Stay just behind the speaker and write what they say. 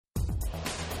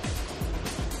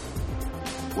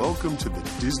welcome to the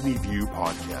Disney View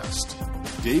podcast.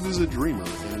 Dave is a dreamer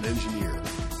and an engineer.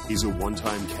 He's a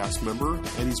one-time cast member,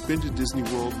 and he's been to Disney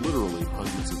World literally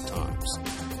hundreds of times.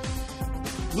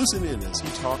 Listen in as he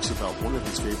talks about one of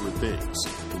his favorite things,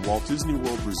 the Walt Disney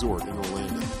World Resort in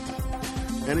Orlando,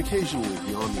 and occasionally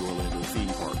beyond the Orlando theme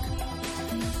park.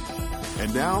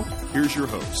 And now, here's your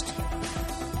host.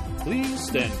 Please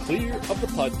stand clear of the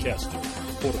podcaster.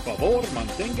 Por favor,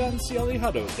 manténganse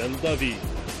alejados del David.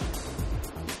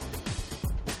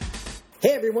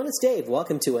 Hey everyone, it's Dave.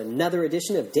 Welcome to another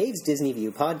edition of Dave's Disney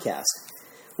View podcast.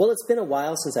 Well, it's been a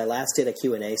while since I last did a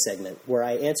Q&A segment where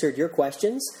I answered your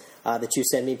questions that you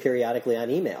send me periodically on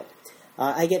email.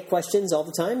 I get questions all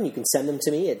the time. You can send them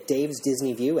to me at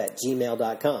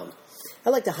davesdisneyview@gmail.com. I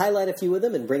like to highlight a few of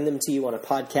them and bring them to you on a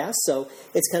podcast, so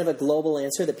it's kind of a global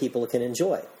answer that people can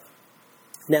enjoy.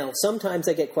 Now, sometimes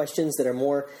I get questions that are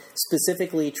more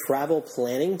specifically travel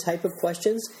planning type of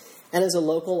questions. And as a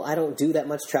local, I don't do that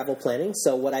much travel planning,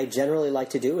 so what I generally like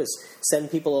to do is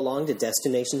send people along to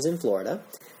destinations in Florida.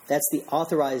 That's the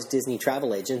authorized Disney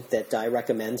travel agent that I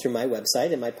recommend through my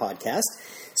website and my podcast.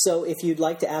 So if you'd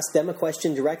like to ask them a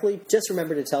question directly, just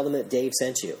remember to tell them that Dave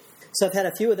sent you. So I've had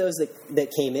a few of those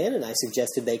that came in, and I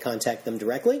suggested they contact them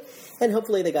directly, and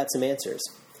hopefully they got some answers.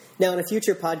 Now, in a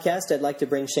future podcast, I'd like to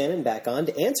bring Shannon back on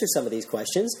to answer some of these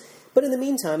questions. But in the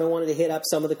meantime, I wanted to hit up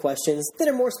some of the questions that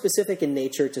are more specific in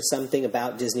nature to something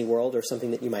about Disney World or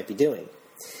something that you might be doing.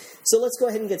 So let's go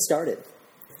ahead and get started.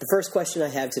 The first question I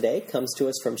have today comes to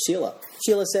us from Sheila.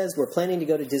 Sheila says, we're planning to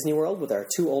go to Disney World with our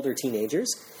two older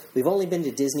teenagers. We've only been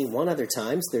to Disney one other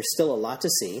time, so there's still a lot to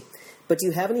see. But do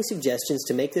you have any suggestions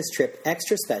to make this trip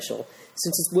extra special,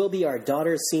 since it will be our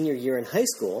daughter's senior year in high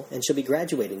school and she'll be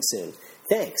graduating soon?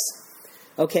 Thanks.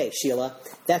 Okay, Sheila,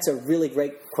 that's a really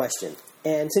great question.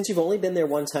 And since you've only been there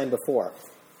one time before,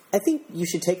 I think you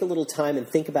should take a little time and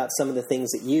think about some of the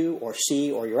things that you or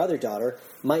she or your other daughter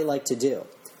might like to do.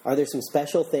 Are there some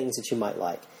special things that you might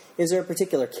like? Is there a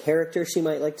particular character she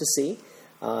might like to see?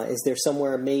 Is there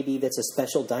somewhere maybe that's a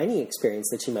special dining experience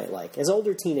that she might like? As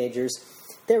older teenagers,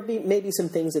 there may be some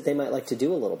things that they might like to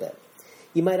do a little bit.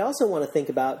 You might also want to think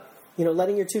about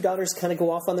letting your two daughters kind of go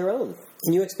off on their own.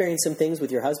 Can you experience some things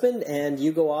with your husband, and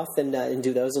you go off and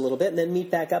do those a little bit, and then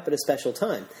meet back up at a special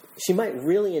time? She might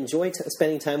really enjoy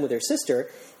spending time with her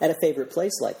sister at a favorite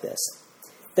place like this.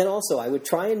 Then also, I would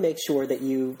try and make sure that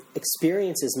you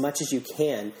experience as much as you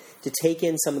can to take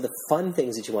in some of the fun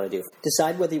things that you want to do.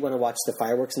 Decide whether you want to watch the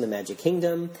fireworks in the Magic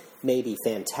Kingdom, maybe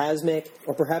Fantasmic,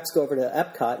 or perhaps go over to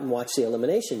Epcot and watch the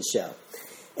Illumination show.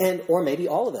 Or maybe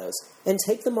all of those, and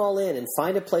take them all in and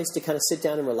find a place to kind of sit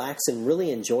down and relax and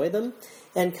really enjoy them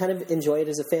and kind of enjoy it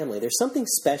as a family. There's something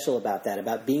special about that,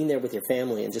 about being there with your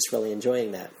family and just really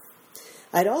enjoying that.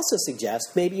 I'd also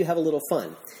suggest maybe you have a little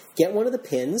fun. Get one of the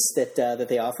pins that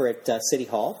they offer at City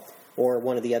Hall or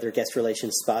one of the other guest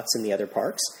relations spots in the other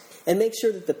parks, and make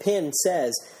sure that the pin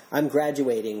says, I'm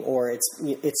graduating, or it's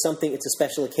a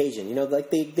special occasion. Like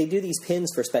they do these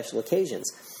pins for special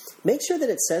occasions. Make sure that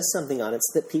it says something on it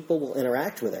so that people will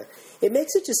interact with her. It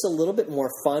makes it just a little bit more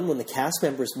fun when the cast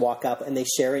members walk up and they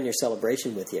share in your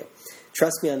celebration with you.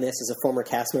 Trust me on this, as a former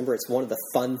cast member, it's one of the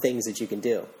fun things that you can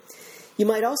do. You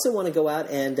might also want to go out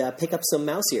and pick up some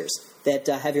mouse ears that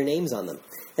have your names on them.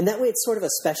 And that way it's sort of a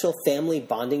special family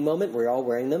bonding moment where you're all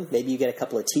wearing them. Maybe you get a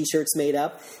couple of T-shirts made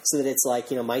up so that it's like,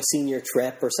 my senior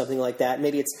trip or something like that.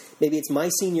 Maybe it's my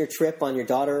senior trip on your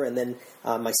daughter, and then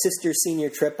my sister's senior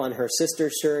trip on her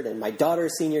sister's shirt, and my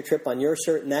daughter's senior trip on your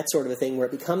shirt, and that sort of a thing, where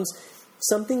it becomes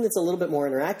something that's a little bit more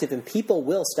interactive and people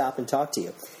will stop and talk to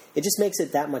you. It just makes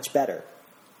it that much better.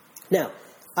 Now,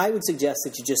 I would suggest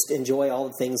that you just enjoy all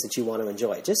the things that you want to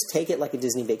enjoy. Just take it like a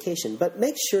Disney vacation, but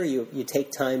make sure you take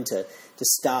time to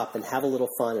stop and have a little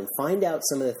fun and find out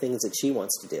some of the things that she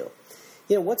wants to do.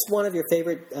 What's one of your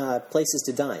favorite places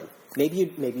to dine? Maybe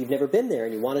you've never been there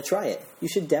and you want to try it. You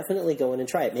should definitely go in and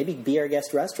try it. Maybe Be Our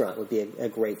Guest Restaurant would be a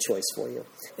great choice for you.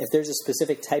 If there's a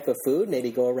specific type of food, maybe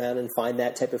go around and find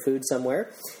that type of food somewhere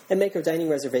and make a dining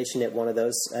reservation at one of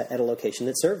those at a location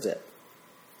that serves it.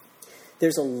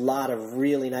 There's a lot of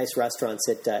really nice restaurants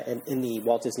in the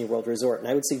Walt Disney World Resort, and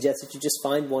I would suggest that you just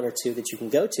find one or two that you can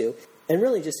go to and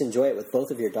really just enjoy it with both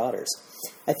of your daughters.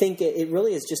 I think it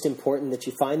really is just important that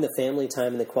you find the family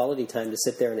time and the quality time to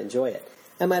sit there and enjoy it.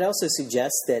 I might also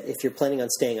suggest that if you're planning on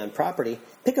staying on property,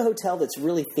 pick a hotel that's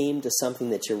really themed to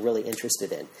something that you're really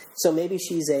interested in. So maybe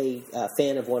she's a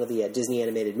fan of one of the Disney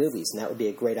animated movies, and that would be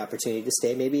a great opportunity to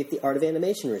stay maybe at the Art of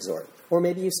Animation Resort, or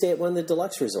maybe you stay at one of the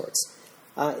deluxe resorts.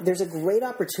 There's a great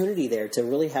opportunity there to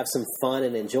really have some fun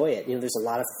and enjoy it. There's a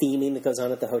lot of theming that goes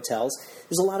on at the hotels.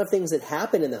 There's a lot of things that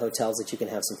happen in the hotels that you can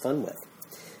have some fun with.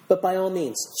 But by all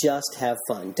means, just have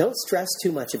fun. Don't stress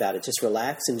too much about it. Just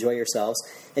relax, enjoy yourselves,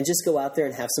 and just go out there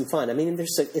and have some fun. I mean,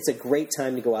 it's a great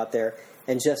time to go out there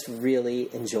and just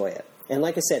really enjoy it. And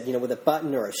like I said, with a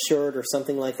button or a shirt or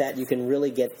something like that, you can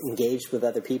really get engaged with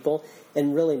other people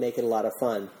and really make it a lot of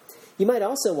fun. You might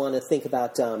also want to think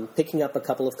about picking up a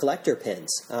couple of collector pins,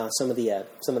 some of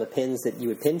the pins that you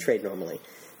would pin trade normally.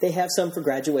 They have some for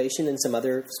graduation and some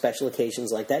other special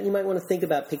occasions like that. You might want to think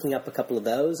about picking up a couple of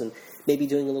those and maybe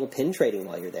doing a little pin trading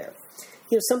while you're there.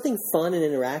 Something fun and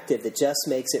interactive that just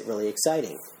makes it really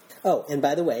exciting. Oh, and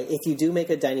by the way, if you do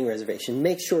make a dining reservation,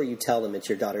 make sure you tell them it's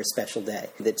your daughter's special day,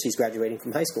 that she's graduating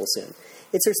from high school soon.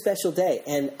 It's her special day,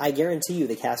 and I guarantee you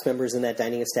the cast members in that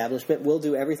dining establishment will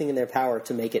do everything in their power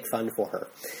to make it fun for her.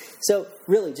 So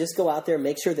really, just go out there,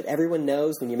 make sure that everyone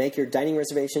knows when you make your dining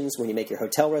reservations, when you make your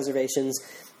hotel reservations,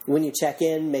 when you check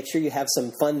in, make sure you have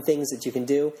some fun things that you can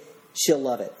do. She'll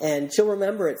love it, and she'll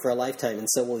remember it for a lifetime, and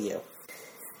so will you.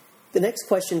 The next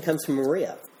question comes from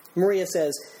Maria. Maria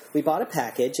says, we bought a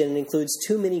package, and it includes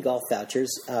 2 mini golf vouchers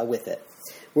with it.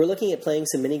 We're looking at playing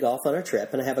some mini golf on our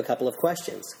trip, and I have a couple of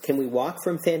questions. Can we walk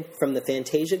from the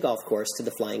Fantasia Golf Course to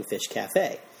the Flying Fish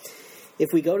Cafe? If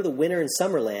we go to the Winter and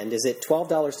Summerland, is it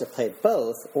 $12 to play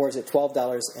both, or is it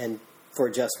 $12 and for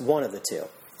just one of the two?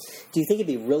 Do you think it'd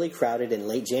be really crowded in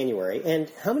late January, and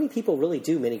how many people really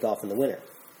do mini golf in the winter?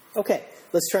 Okay,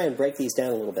 let's try and break these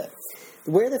down a little bit.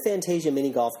 Where the Fantasia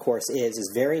mini golf course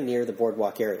is very near the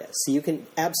boardwalk area. So you can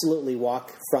absolutely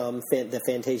walk from the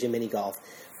Fantasia mini golf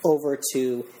over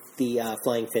to the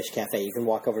Flying Fish Cafe. You can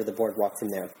walk over the boardwalk from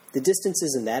there. The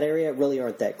distances in that area really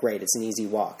aren't that great. It's an easy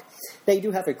walk. Now, you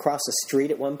do have to cross a street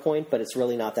at one point, but it's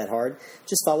really not that hard.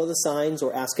 Just follow the signs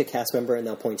or ask a cast member, and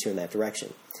they'll point you in that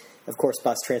direction. Of course,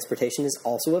 bus transportation is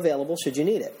also available should you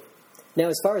need it. Now,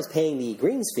 as far as paying the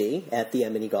greens fee at the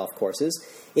mini golf courses,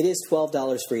 it is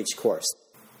 $12 for each course.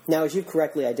 Now, as you've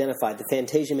correctly identified, the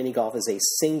Fantasia mini golf is a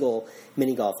single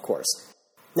mini golf course.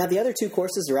 Now, the other 2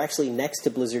 courses are actually next to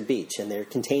Blizzard Beach, and they're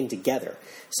contained together.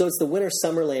 So it's the Winter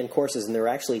Summerland courses, and there are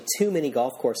actually 2 mini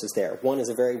golf courses there. One is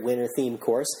a very winter-themed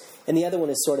course, and the other one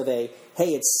is sort of a, hey,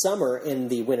 it's summer in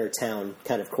the winter town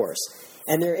kind of course.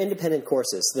 And they're independent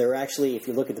courses. There are actually, if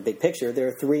you look at the big picture, there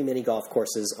are 3 mini golf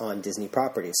courses on Disney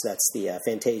properties. That's the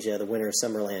Fantasia, the Winter,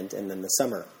 Summerland, and then the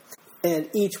Summer.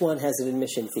 And each one has an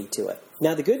admission fee to it.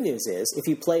 Now, the good news is, if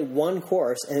you play one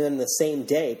course and then the same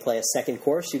day play a second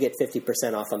course, you get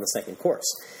 50% off on the second course.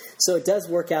 So it does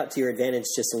work out to your advantage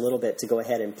just a little bit to go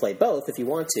ahead and play both if you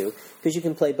want to, because you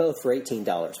can play both for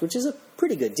 $18, which is a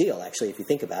pretty good deal, actually, if you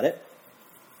think about it.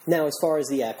 Now, as far as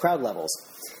the crowd levels,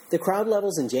 the crowd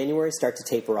levels in January start to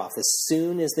taper off as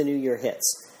soon as the new year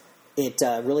hits. It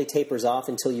really tapers off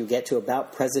until you get to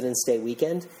about President's Day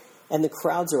weekend, and the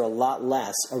crowds are a lot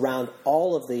less around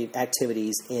all of the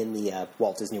activities in the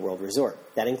Walt Disney World Resort.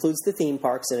 That includes the theme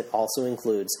parks, and it also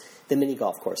includes the mini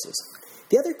golf courses.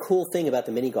 The other cool thing about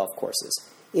the mini golf courses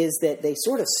is that they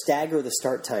sort of stagger the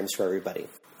start times for everybody.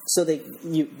 So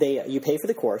you pay for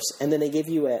the course, and then they give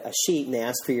you a sheet, and they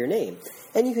ask for your name.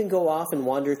 And you can go off and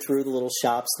wander through the little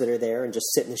shops that are there and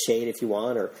just sit in the shade if you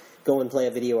want, or go and play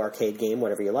a video arcade game,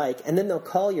 whatever you like, and then they'll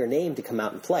call your name to come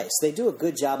out and play. So they do a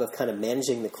good job of kind of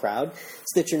managing the crowd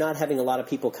so that you're not having a lot of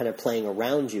people kind of playing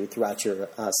around you throughout your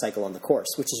cycle on the course,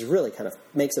 which is really kind of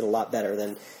makes it a lot better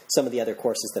than some of the other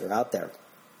courses that are out there.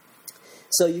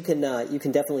 So you can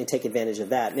definitely take advantage of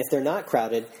that. And if they're not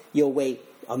crowded, you'll wait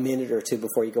a minute or two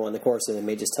before you go on the course, and they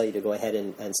may just tell you to go ahead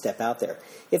and step out there.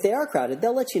 If they are crowded,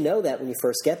 they'll let you know that when you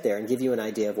first get there and give you an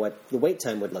idea of what the wait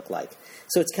time would look like.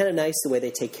 So it's kind of nice the way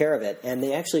they take care of it, and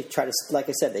they actually try to, like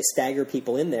I said, they stagger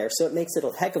people in there, so it makes it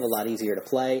a heck of a lot easier to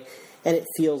play, and it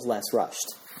feels less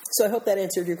rushed. So I hope that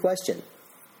answered your question.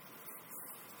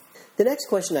 The next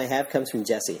question I have comes from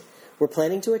Jesse. We're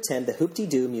planning to attend the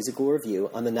Hoop-Dee-Doo musical review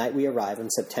on the night we arrive in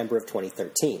September of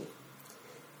 2013.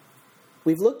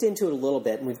 We've looked into it a little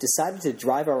bit, and we've decided to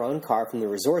drive our own car from the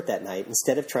resort that night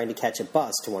instead of trying to catch a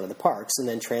bus to one of the parks and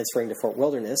then transferring to Fort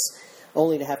Wilderness,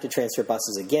 only to have to transfer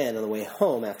buses again on the way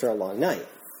home after a long night.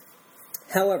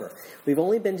 However, we've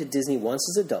only been to Disney once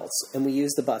as adults, and we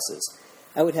use the buses.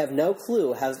 I would have no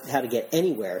clue how to get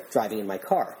anywhere driving in my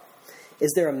car.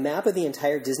 Is there a map of the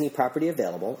entire Disney property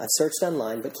available? I've searched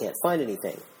online but can't find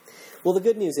anything. Well, the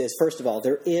good news is, first of all,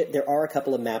 there are a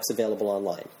couple of maps available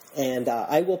online. And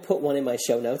I will put one in my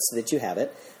show notes so that you have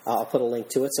it. I'll put a link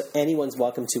to it, so anyone's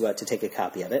welcome to take a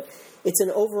copy of it. It's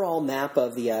an overall map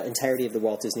of the entirety of the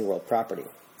Walt Disney World property.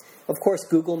 Of course,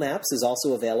 Google Maps is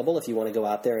also available if you want to go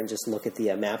out there and just look at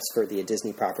the maps for the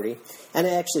Disney property. And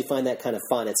I actually find that kind of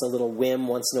fun. It's a little whim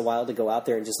once in a while to go out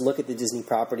there and just look at the Disney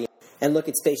property and look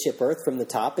at Spaceship Earth from the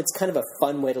top. It's kind of a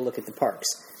fun way to look at the parks.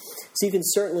 So you can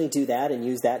certainly do that and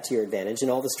use that to your advantage,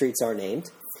 and all the streets are named.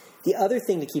 The other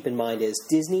thing to keep in mind is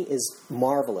Disney is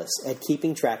marvelous at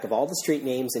keeping track of all the street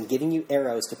names and giving you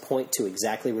arrows to point to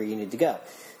exactly where you need to go.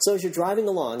 So as you're driving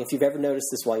along, if you've ever noticed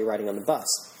this while you're riding on the bus,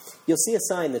 you'll see a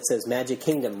sign that says Magic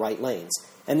Kingdom, right lanes.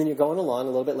 And then you're going along a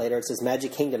little bit later, it says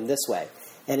Magic Kingdom this way,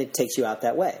 and it takes you out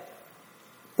that way.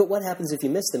 But what happens if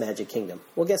you miss the Magic Kingdom?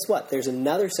 Well, guess what? There's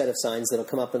another set of signs that'll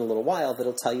come up in a little while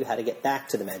that'll tell you how to get back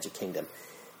to the Magic Kingdom.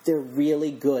 They're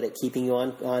really good at keeping you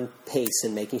on pace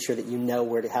and making sure that you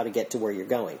know how to get to where you're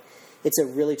going. It's a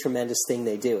really tremendous thing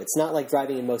they do. It's not like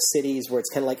driving in most cities where it's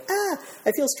kind of like,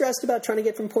 I feel stressed about trying to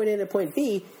get from point A to point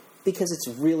B, because it's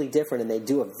really different, and they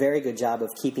do a very good job of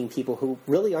keeping people who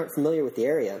really aren't familiar with the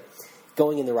area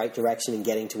going in the right direction and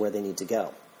getting to where they need to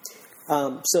go.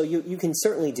 So you can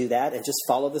certainly do that and just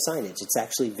follow the signage. It's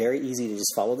actually very easy to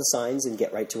just follow the signs and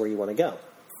get right to where you want to go.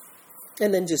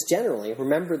 And then just generally,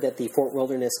 remember that the Fort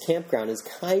Wilderness Campground is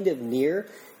kind of near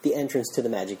the entrance to the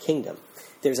Magic Kingdom.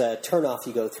 There's a turnoff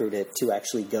you go through to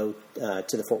actually go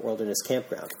to the Fort Wilderness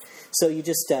Campground. So you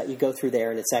just you go through there,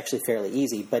 and it's actually fairly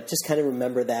easy. But just kind of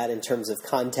remember that in terms of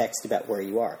context about where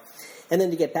you are. And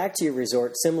then to get back to your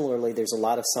resort, similarly, there's a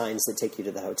lot of signs that take you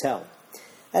to the hotel.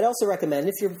 I'd also recommend,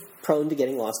 if you're prone to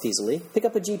getting lost easily, pick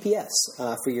up a GPS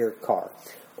for your car.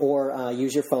 Or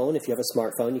use your phone. If you have a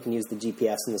smartphone, you can use the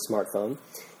GPS in the smartphone.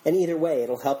 And either way,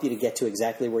 it'll help you to get to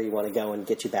exactly where you want to go and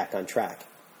get you back on track.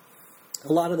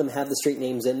 A lot of them have the street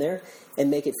names in there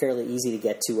and make it fairly easy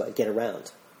to get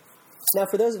around. Now,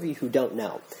 for those of you who don't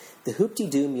know, the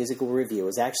Hoop-Dee-Doo Musical Revue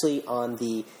is actually on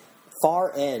the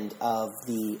far end of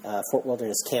the Fort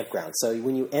Wilderness Campground. So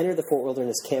when you enter the Fort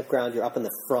Wilderness Campground, you're up in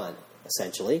the front,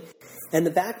 essentially. And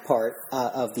the back part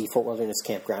of the Fort Wilderness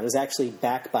Campground is actually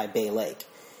back by Bay Lake.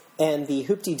 And the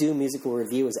Hoop-Dee-Doo Musical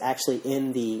Revue is actually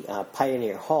in the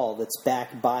Pioneer Hall that's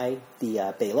back by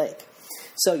the Bay Lake.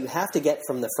 So you have to get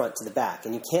from the front to the back,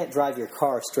 and you can't drive your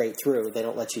car straight through. They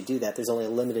don't let you do that. There's only a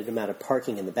limited amount of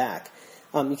parking in the back.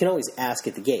 You can always ask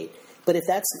at the gate. But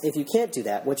if you can't do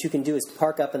that, what you can do is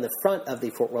park up in the front of the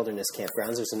Fort Wilderness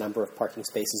Campgrounds. There's a number of parking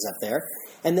spaces up there.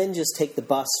 And then just take the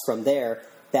bus from there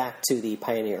back to the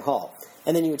Pioneer Hall.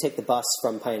 And then you would take the bus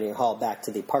from Pioneer Hall back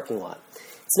to the parking lot.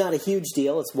 It's not a huge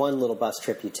deal. It's one little bus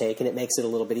trip you take, and it makes it a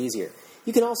little bit easier.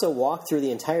 You can also walk through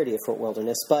the entirety of Fort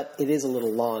Wilderness, but it is a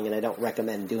little long, and I don't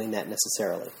recommend doing that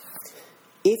necessarily.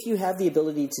 If you have the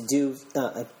ability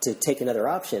to take another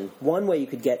option, one way you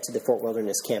could get to the Fort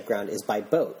Wilderness Campground is by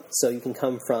boat. So you can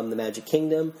come from the Magic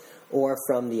Kingdom or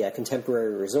from the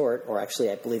Contemporary Resort, or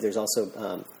actually I believe there's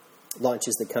also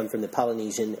launches that come from the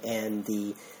Polynesian and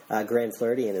the Grand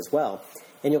Floridian as well.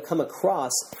 And you'll come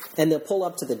across, and they'll pull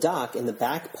up to the dock in the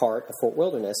back part of Fort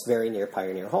Wilderness, very near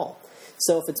Pioneer Hall.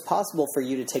 So if it's possible for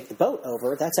you to take the boat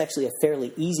over, that's actually a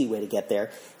fairly easy way to get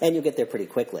there, and you'll get there pretty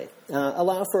quickly.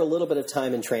 Allow for a little bit of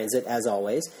time in transit, as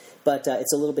always, but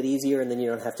it's a little bit easier, and then you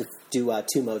don't have to do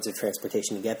two modes of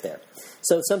transportation to get there.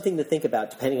 So it's something to think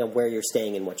about depending on where you're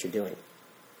staying and what you're doing.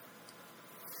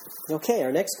 Okay,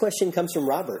 our next question comes from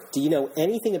Robert. Do you know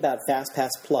anything about FastPass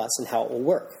Plus and how it will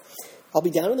work? I'll be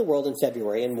down in the world in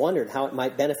February and wondered how it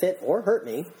might benefit or hurt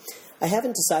me. I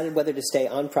haven't decided whether to stay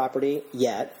on property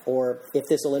yet or if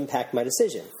this will impact my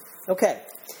decision. Okay,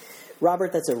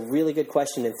 Robert, that's a really good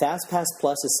question, and FastPass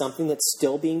Plus is something that's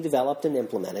still being developed and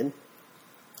implemented.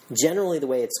 Generally, the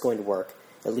way it's going to work,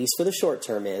 at least for the short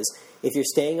term, is if you're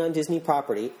staying on Disney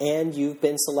property and you've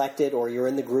been selected or you're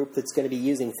in the group that's going to be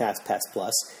using FastPass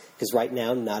Plus, because right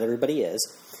now not everybody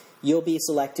is, you'll be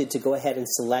selected to go ahead and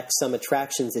select some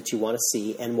attractions that you want to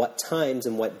see and what times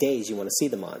and what days you want to see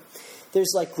them on.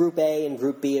 There's like Group A and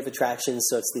Group B of attractions,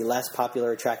 so it's the less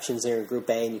popular attractions are in Group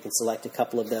A, and you can select a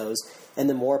couple of those, and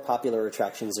the more popular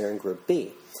attractions are in Group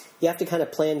B. You have to kind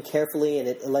of plan carefully, and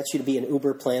it lets you to be an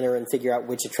Uber planner and figure out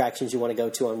which attractions you want to go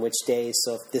to on which days.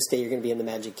 So if this day you're going to be in the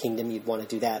Magic Kingdom, you'd want to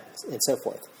do that, and so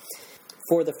forth.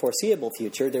 For the foreseeable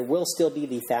future, there will still be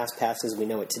the Fast Pass as we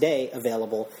know it today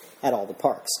available at all the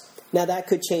parks. Now, that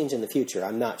could change in the future.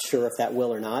 I'm not sure if that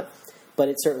will or not, but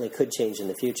it certainly could change in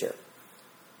the future.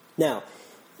 Now,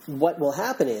 what will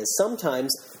happen is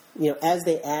sometimes, as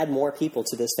they add more people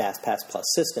to this FastPass Plus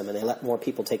system and they let more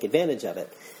people take advantage of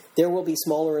it, there will be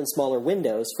smaller and smaller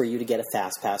windows for you to get a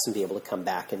Fast Pass and be able to come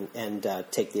back and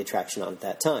take the attraction on at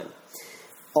that time.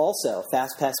 Also,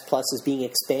 FastPass Plus is being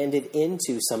expanded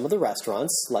into some of the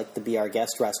restaurants, like the Be Our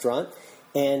Guest restaurant,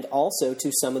 and also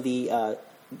to some of the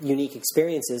unique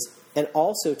experiences, and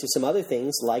also to some other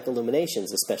things like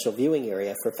Illuminations, a special viewing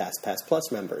area for FastPass Plus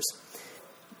members.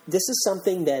 this is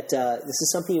something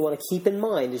you want to keep in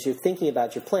mind as you're thinking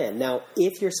about your plan. Now,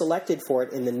 if you're selected for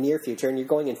it in the near future, and you're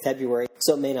going in February,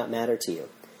 so it may not matter to you,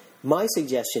 my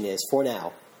suggestion is, for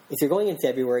now, if you're going in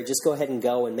February, just go ahead and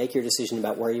go and make your decision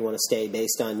about where you want to stay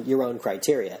based on your own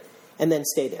criteria, and then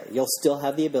stay there. You'll still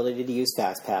have the ability to use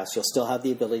FastPass. You'll still have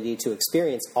the ability to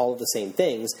experience all of the same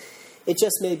things. It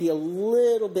just may be a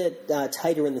little bit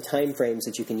tighter in the time frames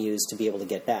that you can use to be able to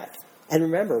get back. And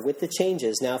remember, with the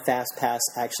changes, now FastPass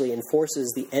actually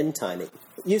enforces the end time. It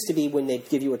used to be when they'd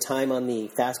give you a time on the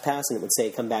FastPass and it would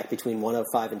say come back between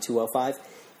 1:05 and 2:05,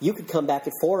 you could come back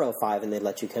at 4:05 and they'd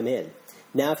let you come in.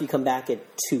 Now if you come back at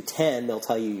 2:10, they'll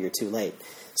tell you you're too late.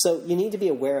 So you need to be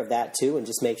aware of that too, and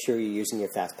just make sure you're using your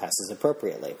FastPasses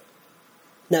appropriately.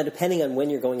 Now, depending on when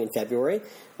you're going in February,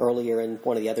 earlier in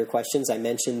one of the other questions, I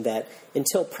mentioned that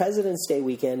until President's Day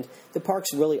weekend, the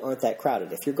parks really aren't that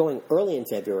crowded. If you're going early in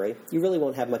February, you really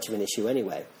won't have much of an issue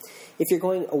anyway. If you're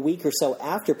going a week or so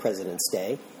after President's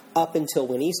Day, up until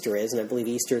when Easter is, and I believe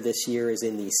Easter this year is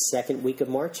in the second week of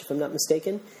March, if I'm not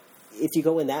mistaken, if you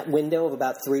go in that window of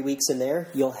about 3 weeks in there,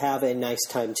 you'll have a nice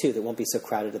time too that won't be so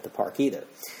crowded at the park either.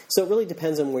 So it really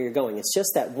depends on where you're going. It's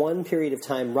just that one period of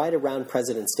time right around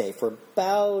President's Day for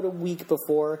about a week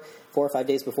before, 4 or 5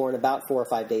 days before, and about 4 or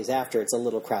 5 days after, it's a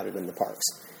little crowded in the parks.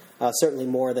 Certainly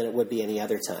more than it would be any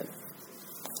other time.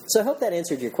 So I hope that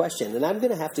answered your question, and I'm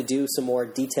going to have to do some more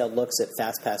detailed looks at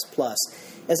FastPass Plus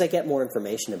as I get more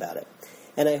information about it.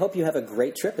 And I hope you have a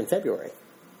great trip in February.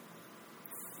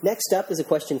 Next up is a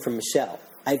question from Michelle.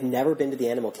 I've never been to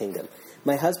the Animal Kingdom.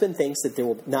 My husband thinks that there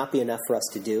will not be enough for us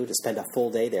to do to spend a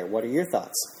full day there. What are your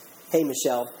thoughts? Hey,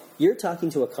 Michelle, you're talking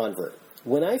to a convert.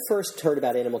 When I first heard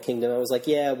about Animal Kingdom, I was like,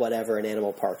 yeah, whatever, an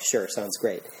animal park. Sure, sounds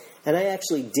great. And I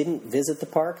actually didn't visit the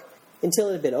park until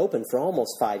it had been open for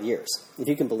almost 5 years, if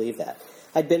you can believe that.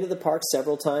 I'd been to the park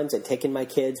several times. I'd taken my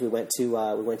kids. We went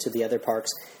to the other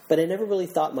parks, but I never really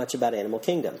thought much about Animal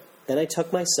Kingdom. Then I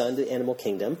took my son to Animal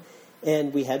Kingdom,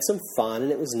 and we had some fun,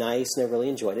 and it was nice, and I really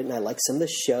enjoyed it, and I liked some of the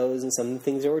shows and some of the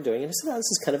things they were doing, and I said, oh, this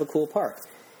is kind of a cool park.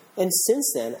 And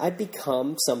since then, I've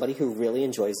become somebody who really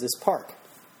enjoys this park.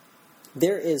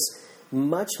 There is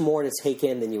much more to take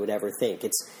in than you would ever think.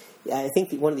 I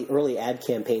think one of the early ad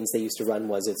campaigns they used to run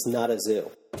was, it's not a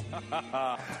zoo.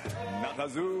 Not a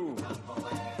zoo.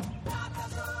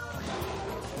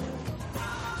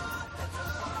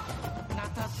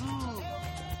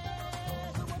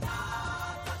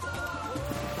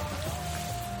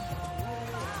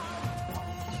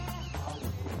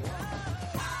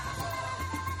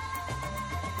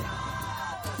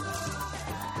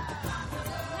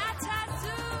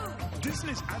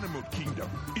 Disney's Animal Kingdom.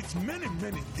 It's many,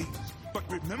 many things. But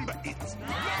remember, it's not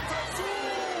a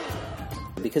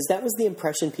zoo! Because that was the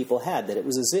impression people had, that it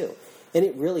was a zoo. And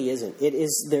it really isn't.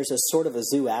 There's a sort of a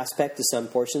zoo aspect to some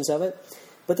portions of it,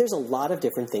 but there's a lot of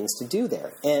different things to do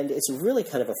there. And it's really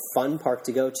kind of a fun park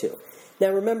to go to.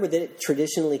 Now, remember that it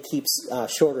traditionally keeps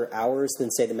shorter hours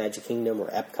than, say, the Magic Kingdom or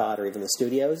Epcot or even the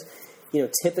studios. You know,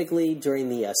 typically during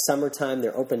the summertime,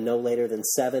 they're open no later than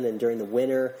 7, and during the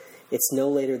winter, it's no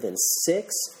later than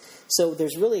 6. So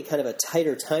there's really kind of a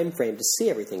tighter time frame to see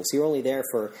everything. So you're only there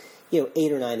for,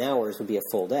 8 or 9 hours would be a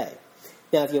full day.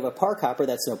 Now, if you have a park hopper,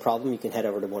 that's no problem. You can head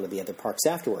over to one of the other parks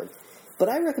afterward. But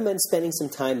I recommend spending some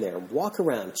time there. Walk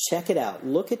around, check it out,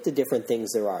 look at the different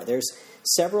things there are. There's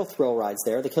several thrill rides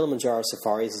there. The Kilimanjaro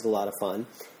Safaris is a lot of fun.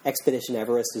 Expedition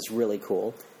Everest is really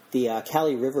cool. The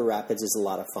Cali River Rapids is a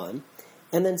lot of fun.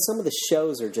 And then some of the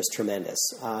shows are just tremendous.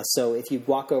 So if you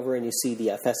walk over and you see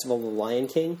the Festival of the Lion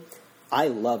King, I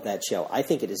love that show. I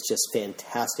think it is just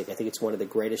fantastic. I think it's one of the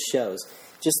greatest shows.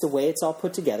 Just the way it's all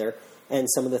put together and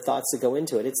some of the thoughts that go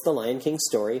into it. It's the Lion King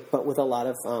story, but with a lot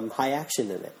of high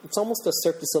action in it. It's almost a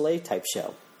Cirque du Soleil type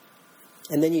show.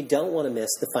 And then you don't want to miss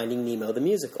the Finding Nemo the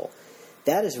musical.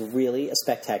 That is really a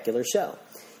spectacular show.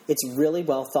 It's really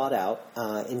well thought out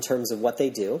in terms of what they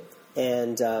do.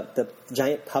 And the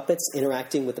giant puppets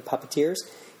interacting with the puppeteers,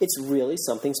 it's really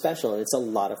something special, and it's a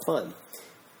lot of fun.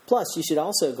 Plus, you should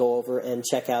also go over and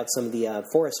check out some of the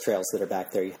forest trails that are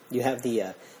back there. You have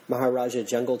the Maharaja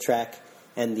Jungle Track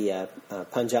and the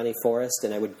Panjani Forest,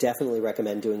 and I would definitely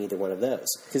recommend doing either one of those,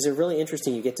 because they're really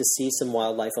interesting. You get to see some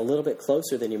wildlife a little bit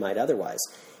closer than you might otherwise,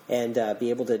 and be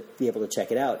able to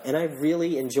check it out. And I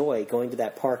really enjoy going to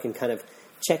that park and kind of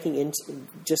checking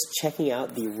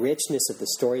out the richness of the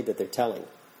story that they're telling.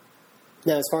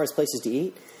 Now, as far as places to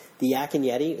eat, the Yak and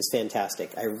Yeti is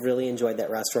fantastic. I really enjoyed that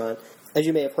restaurant. As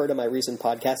you may have heard on my recent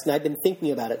podcast, and I've been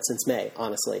thinking about it since May,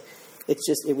 honestly.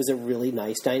 It was a really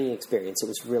nice dining experience. It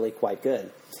was really quite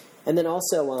good. And then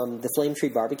also the Flame Tree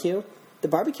Barbecue. The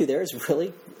barbecue there is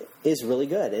really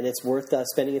good, and it's worth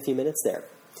spending a few minutes there.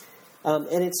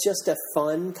 And it's just a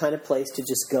fun kind of place to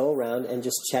just go around and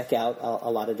just check out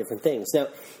a lot of different things. Now,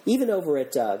 even over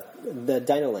at the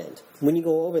Dinoland, when you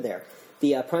go over there,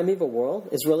 the Primeval Whirl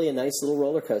is really a nice little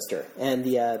roller coaster. And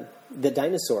the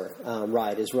dinosaur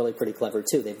ride is really pretty clever,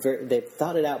 too. They've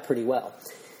thought it out pretty well.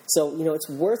 So, it's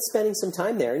worth spending some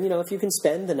time there. And, if you can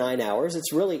spend the 9 hours,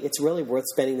 it's really worth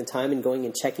spending the time and going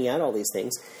and checking out all these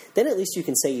things. Then at least you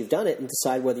can say you've done it and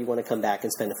decide whether you want to come back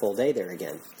and spend a full day there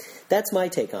again. That's my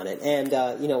take on it. And,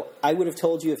 I would have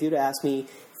told you if you'd asked me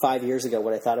 5 years ago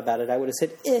what I thought about it, I would have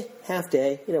said, half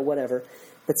day, whatever.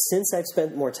 But since I've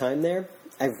spent more time there,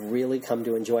 I've really come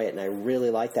to enjoy it, and I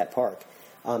really like that park.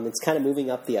 It's kind of moving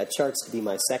up the charts to be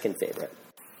my second favorite.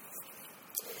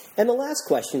 And the last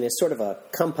question is sort of a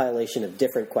compilation of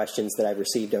different questions that I've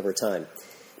received over time.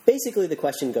 Basically, the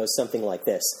question goes something like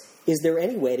this. Is there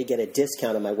any way to get a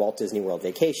discount on my Walt Disney World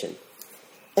vacation?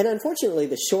 And unfortunately,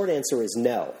 the short answer is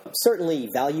no. Certainly,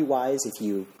 value-wise, if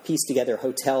you piece together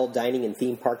hotel, dining, and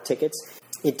theme park tickets,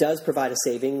 it does provide a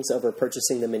savings over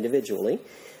purchasing them individually.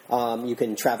 You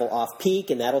can travel off-peak,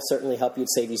 and that'll certainly help you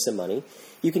save you some money.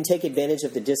 You can take advantage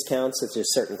of the discounts such as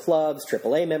certain clubs,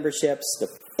 AAA memberships, the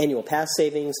annual pass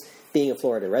savings. Being a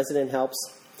Florida resident helps.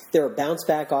 There are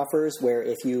bounce-back offers where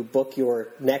if you book your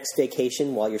next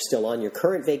vacation while you're still on your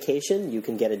current vacation, you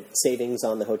can get a savings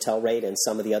on the hotel rate and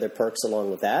some of the other perks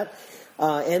along with that.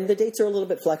 And the dates are a little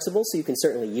bit flexible, so you can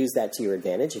certainly use that to your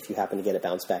advantage if you happen to get a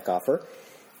bounce-back offer.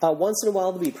 Once in a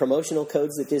while, there'll be promotional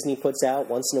codes that Disney puts out.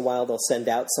 Once in a while, they'll send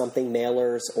out something,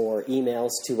 mailers or emails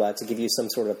to give you some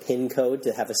sort of PIN code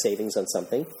to have a savings on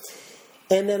something.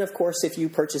 And then, of course, if you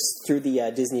purchase through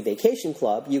the Disney Vacation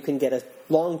Club, you can get a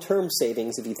long-term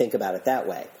savings if you think about it that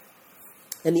way.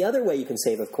 And the other way you can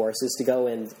save, of course, is to go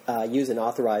and use an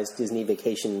authorized Disney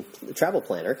Vacation travel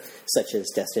planner, such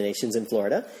as Destinations in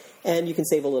Florida, and you can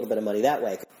save a little bit of money that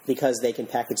way because they can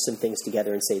package some things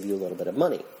together and save you a little bit of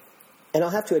money. And I'll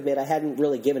have to admit, I hadn't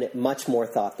really given it much more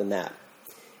thought than that.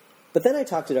 But then I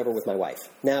talked it over with my wife.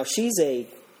 Now, she's a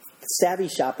savvy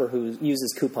shopper who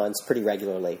uses coupons pretty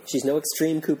regularly. She's no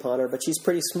extreme couponer, but she's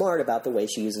pretty smart about the way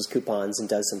she uses coupons and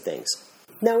does some things.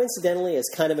 Now, incidentally, as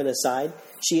kind of an aside,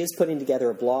 she is putting together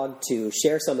a blog to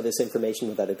share some of this information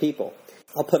with other people.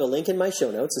 I'll put a link in my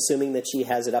show notes, assuming that she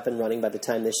has it up and running by the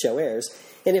time this show airs.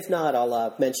 And if not,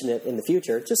 I'll mention it in the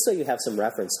future, just so you have some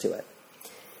reference to it.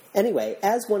 Anyway,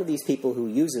 as one of these people who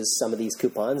uses some of these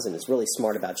coupons and is really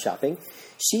smart about shopping,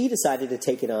 she decided to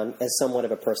take it on as somewhat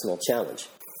of a personal challenge.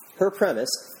 Her premise,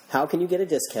 how can you get a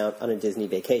discount on a Disney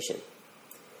vacation?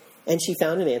 And she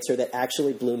found an answer that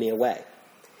actually blew me away.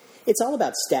 It's all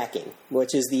about stacking,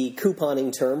 which is the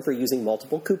couponing term for using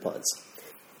multiple coupons.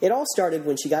 It all started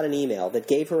when she got an email that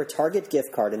gave her a Target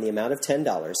gift card in the amount of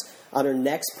 $10 on her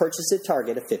next purchase at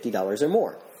Target of $50 or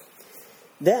more.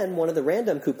 Then, one of the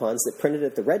random coupons that printed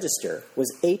at the register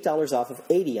was $8 off of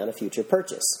 $80 on a future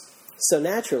purchase. So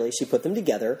naturally, she put them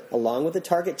together along with a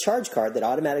Target charge card that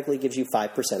automatically gives you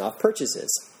 5% off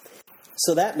purchases.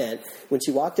 So that meant when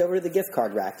she walked over to the gift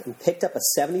card rack and picked up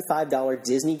a $75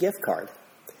 Disney gift card,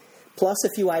 plus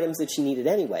a few items that she needed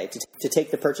anyway to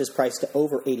take the purchase price to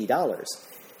over $80,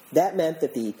 that meant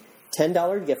that the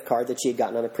 $10 gift card that she had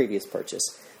gotten on a previous purchase,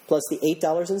 plus the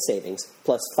 $8 in savings,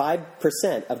 plus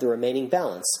 5% of the remaining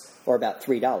balance, or about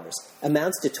 $3,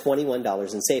 amounts to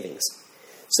 $21 in savings.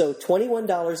 So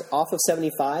 $21 off of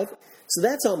 $75, so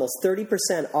that's almost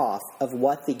 30% off of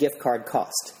what the gift card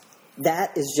cost.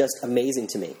 That is just amazing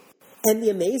to me. And the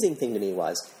amazing thing to me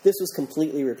was, this was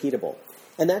completely repeatable.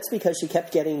 And that's because she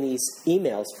kept getting these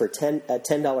emails for a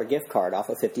 $10 gift card off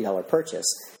a $50 purchase.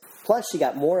 Plus, she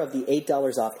got more of the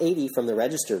 $8 off $80 from the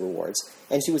register rewards,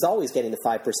 and she was always getting the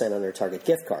 5% on her Target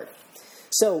gift card.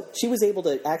 So she was able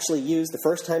to actually use, the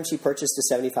first time she purchased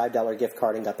a $75 gift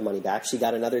card and got the money back, she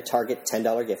got another Target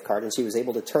 $10 gift card, and she was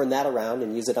able to turn that around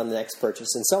and use it on the next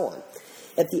purchase and so on.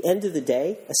 At the end of the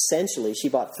day, essentially, she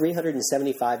bought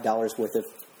 $375 worth of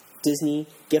Disney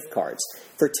gift cards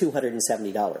for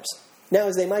 $270. Now,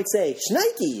 as they might say,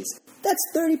 shnikes! That's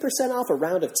 30% off a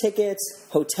round of tickets,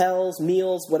 hotels,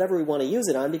 meals, whatever we want to use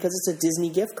it on, because it's a Disney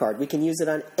gift card. We can use it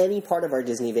on any part of our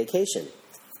Disney vacation.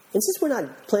 And since we're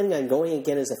not planning on going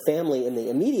again as a family in the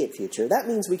immediate future, that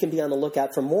means we can be on the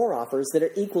lookout for more offers that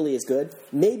are equally as good,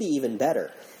 maybe even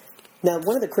better. Now,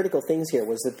 one of the critical things here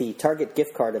was that the Target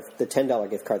gift card, of the $10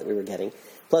 gift card that we were getting,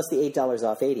 plus the $8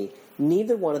 off $80,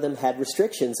 neither one of them had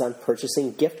restrictions on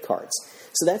purchasing gift cards.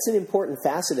 So that's an important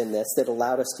facet in this that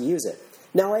allowed us to use it.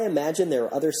 Now, I imagine there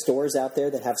are other stores out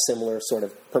there that have similar sort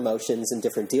of promotions and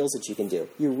different deals that you can do.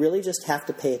 You really just have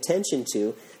to pay attention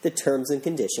to the terms and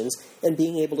conditions and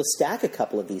being able to stack a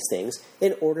couple of these things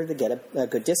in order to get a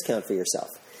good discount for yourself.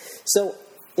 So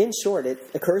In short, it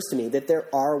occurs to me that there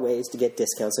are ways to get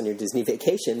discounts on your Disney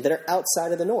vacation that are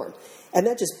outside of the norm. And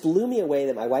that just blew me away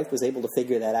that my wife was able to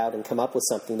figure that out and come up with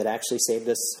something that actually saved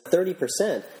us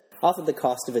 30% off of the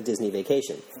cost of a Disney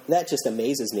vacation. That just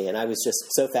amazes me, and I was just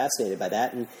so fascinated by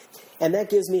that. And that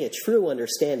gives me a true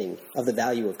understanding of the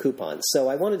value of coupons. So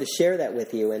I wanted to share that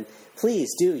with you, and please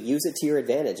do use it to your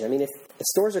advantage. I mean, if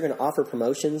stores are going to offer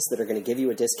promotions that are going to give you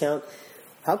a discount,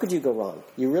 how could you go wrong?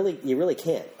 You really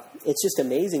can't. It's just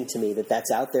amazing to me that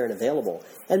that's out there and available,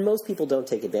 and most people don't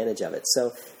take advantage of it.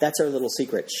 So that's our little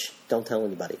secret. Shh, don't tell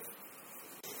anybody.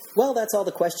 Well, that's all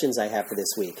the questions I have for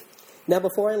this week. Now,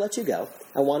 before I let you go,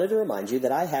 I wanted to remind you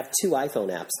that I have 2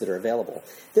 iPhone apps that are available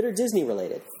that are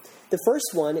Disney-related. The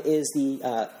first one is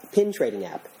the pin trading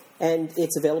app, and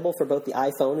it's available for both the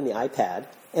iPhone and the iPad.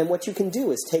 And what you can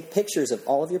do is take pictures of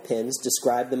all of your pins,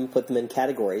 describe them, put them in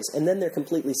categories, and then they're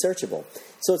completely searchable.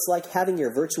 So it's like having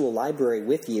your virtual library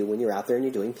with you when you're out there and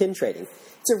you're doing pin trading.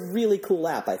 It's a really cool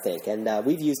app, I think, and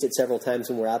we've used it several times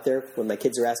when we're out there. When my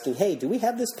kids are asking, hey, do we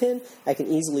have this pin? I can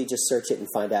easily just search it and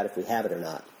find out if we have it or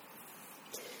not.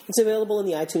 It's available in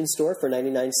the iTunes Store for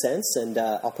 99 cents, and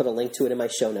I'll put a link to it in my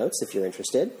show notes if you're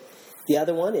interested. The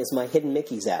other one is my Hidden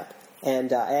Mickeys app.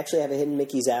 And I actually have a Hidden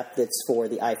Mickeys app that's for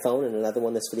the iPhone and another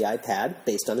one that's for the iPad,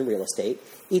 based on the real estate.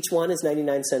 Each one is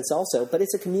 99 cents also, but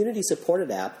it's a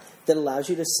community-supported app that allows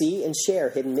you to see and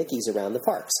share Hidden Mickeys around the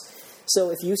parks.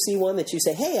 So if you see one that you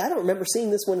say, hey, I don't remember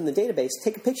seeing this one in the database,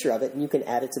 take a picture of it and you can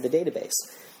add it to the database.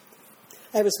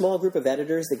 I have a small group of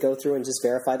editors that go through and just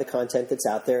verify the content that's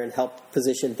out there and help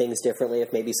position things differently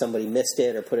if maybe somebody missed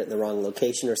it or put it in the wrong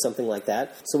location or something like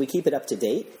that. So we keep it up to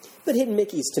date. But Hidden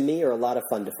Mickeys, to me, are a lot of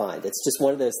fun to find. It's just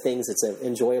one of those things that's an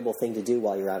enjoyable thing to do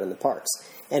while you're out in the parks.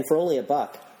 And for only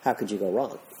 $1, how could you go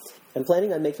wrong? I'm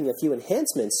planning on making a few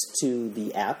enhancements to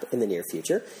the app in the near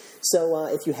future. So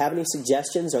if you have any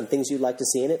suggestions on things you'd like to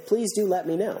see in it, please do let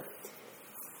me know.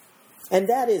 And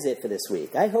that is it for this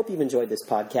week. I hope you've enjoyed this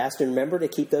podcast, and remember to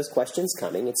keep those questions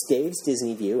coming. It's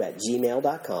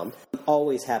davesdisneyview@gmail.com. I'm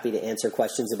always happy to answer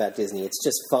questions about Disney. It's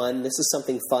just fun. This is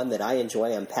something fun that I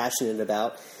enjoy, I'm passionate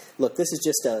about. Look, this is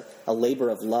just a labor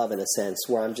of love in a sense,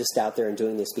 where I'm just out there and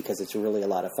doing this because it's really a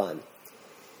lot of fun.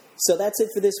 So that's it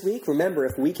for this week. Remember,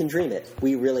 if we can dream it,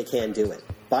 we really can do it.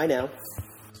 Bye now.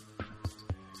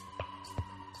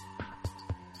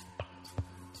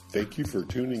 Thank you for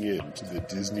tuning in to the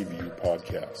Disney View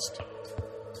podcast.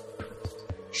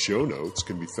 Show notes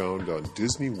can be found on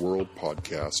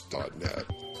DisneyWorldPodcast.net.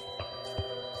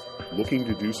 Looking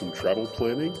to do some travel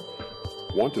planning?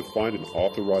 Want to find an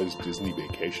authorized Disney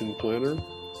vacation planner?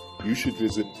 You should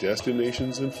visit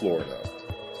Destinations in Florida.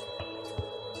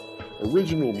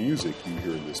 Original music you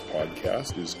hear in this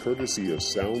podcast is courtesy of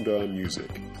Sound On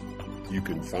Music. You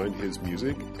can find his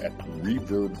music at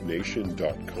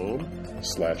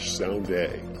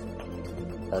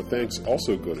ReverbNation.com/sounda. Our thanks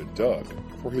also go to Doug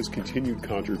for his continued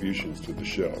contributions to the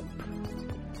show.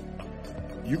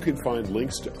 You can find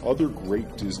links to other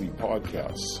great Disney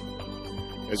podcasts,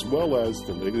 as well as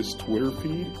the latest Twitter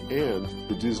feed and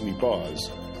the Disney Buzz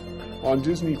on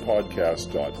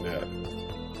DisneyPodcast.net.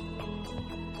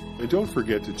 And don't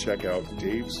forget to check out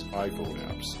Dave's iPhone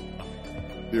apps.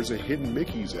 There's a Hidden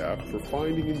Mickeys app for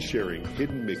finding and sharing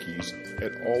hidden Mickeys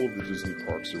at all of the Disney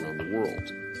parks around the world.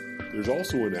 There's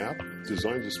also an app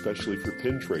designed especially for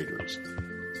pin traders.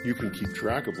 You can keep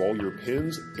track of all your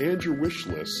pins and your wish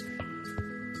lists.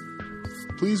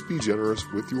 Please be generous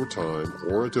with your time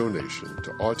or a donation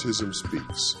to Autism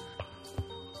Speaks.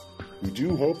 We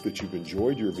do hope that you've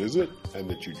enjoyed your visit and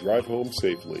that you drive home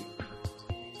safely.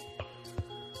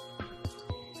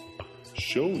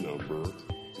 Show number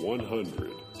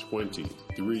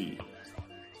 123.